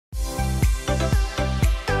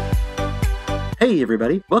Hey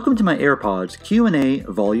everybody, welcome to my AirPods Q A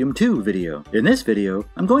Volume 2 video. In this video,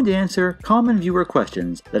 I'm going to answer common viewer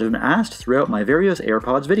questions that have been asked throughout my various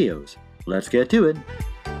AirPods videos. Let's get to it.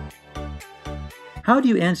 How do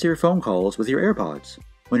you answer phone calls with your AirPods?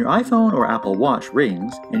 When your iPhone or Apple Watch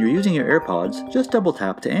rings and you're using your AirPods, just double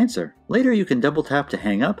tap to answer. Later you can double tap to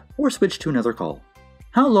hang up or switch to another call.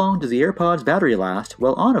 How long does the AirPods battery last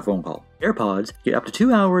while on a phone call? AirPods get up to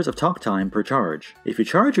 2 hours of talk time per charge. If you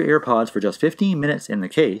charge your AirPods for just 15 minutes in the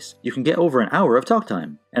case, you can get over an hour of talk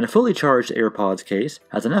time. And a fully charged AirPods case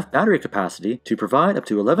has enough battery capacity to provide up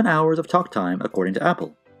to 11 hours of talk time according to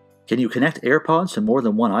Apple. Can you connect AirPods to more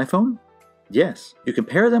than one iPhone? Yes, you can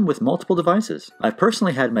pair them with multiple devices. I've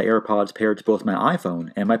personally had my AirPods paired to both my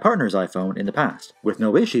iPhone and my partner's iPhone in the past, with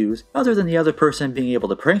no issues other than the other person being able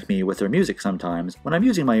to prank me with their music sometimes when I'm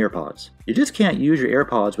using my AirPods. You just can't use your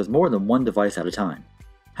AirPods with more than one device at a time.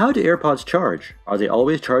 How do AirPods charge? Are they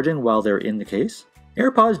always charging while they're in the case?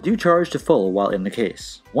 AirPods do charge to full while in the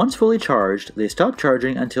case. Once fully charged, they stop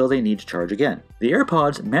charging until they need to charge again. The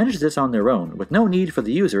AirPods manage this on their own with no need for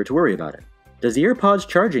the user to worry about it. Does the AirPods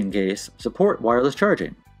charging case support wireless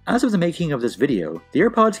charging? As of the making of this video, the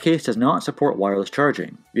AirPods case does not support wireless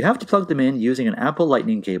charging. You have to plug them in using an Apple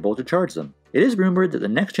Lightning cable to charge them. It is rumored that the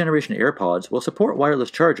next generation AirPods will support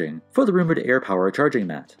wireless charging for the rumored AirPower charging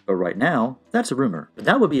mat, but right now, that's a rumor. But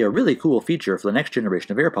that would be a really cool feature for the next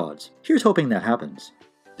generation of AirPods. Here's hoping that happens.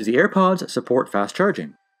 Do the AirPods support fast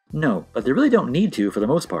charging? No, but they really don't need to for the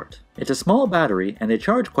most part. It's a small battery and they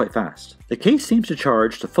charge quite fast. The case seems to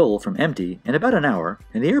charge to full from empty in about an hour,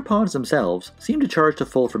 and the AirPods themselves seem to charge to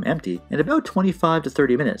full from empty in about 25 to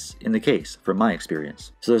 30 minutes in the case, from my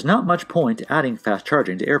experience. So there's not much point adding fast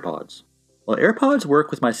charging to AirPods. Well, AirPods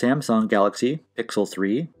work with my Samsung Galaxy, Pixel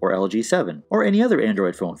 3, or LG 7, or any other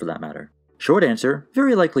Android phone for that matter. Short answer,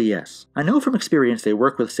 very likely yes. I know from experience they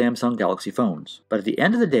work with Samsung Galaxy phones, but at the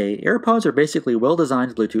end of the day, AirPods are basically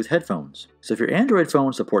well-designed Bluetooth headphones. So if your Android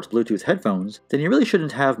phone supports Bluetooth headphones, then you really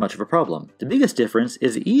shouldn't have much of a problem. The biggest difference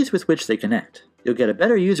is the ease with which they connect. You'll get a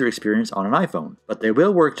better user experience on an iPhone, but they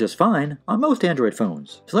will work just fine on most Android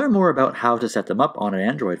phones. To learn more about how to set them up on an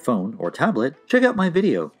Android phone or tablet, check out my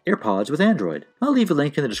video, AirPods with Android. I'll leave a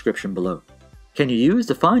link in the description below. Can you use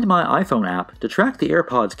the Find My iPhone app to track the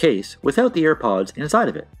AirPods case without the AirPods inside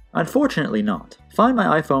of it? Unfortunately not. Find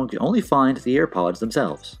My iPhone can only find the AirPods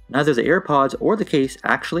themselves. Neither the AirPods or the case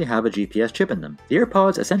actually have a GPS chip in them. The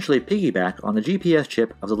AirPods essentially piggyback on the GPS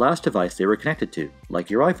chip of the last device they were connected to, like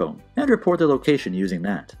your iPhone, and report their location using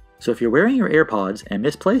that. So if you're wearing your AirPods and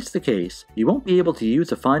misplaced the case, you won't be able to use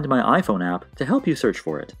the Find My iPhone app to help you search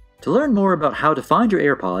for it. To learn more about how to find your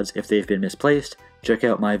AirPods if they've been misplaced, check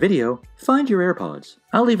out my video, Find Your AirPods.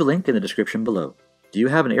 I'll leave a link in the description below. Do you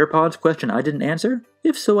have an AirPods question I didn't answer?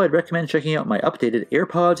 If so, I'd recommend checking out my updated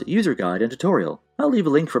AirPods user guide and tutorial. I'll leave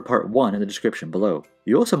a link for part 1 in the description below.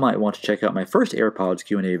 You also might want to check out my first AirPods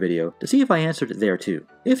Q&A video to see if I answered it there too.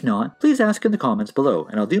 If not, please ask in the comments below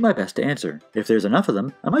and I'll do my best to answer. If there's enough of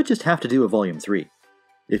them, I might just have to do a volume 3.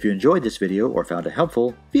 If you enjoyed this video or found it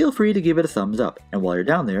helpful, feel free to give it a thumbs up, and while you're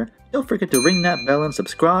down there, don't forget to ring that bell and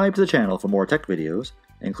subscribe to the channel for more tech videos,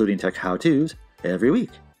 including tech how-tos, every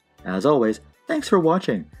week. As always, thanks for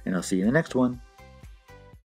watching, and I'll see you in the next one.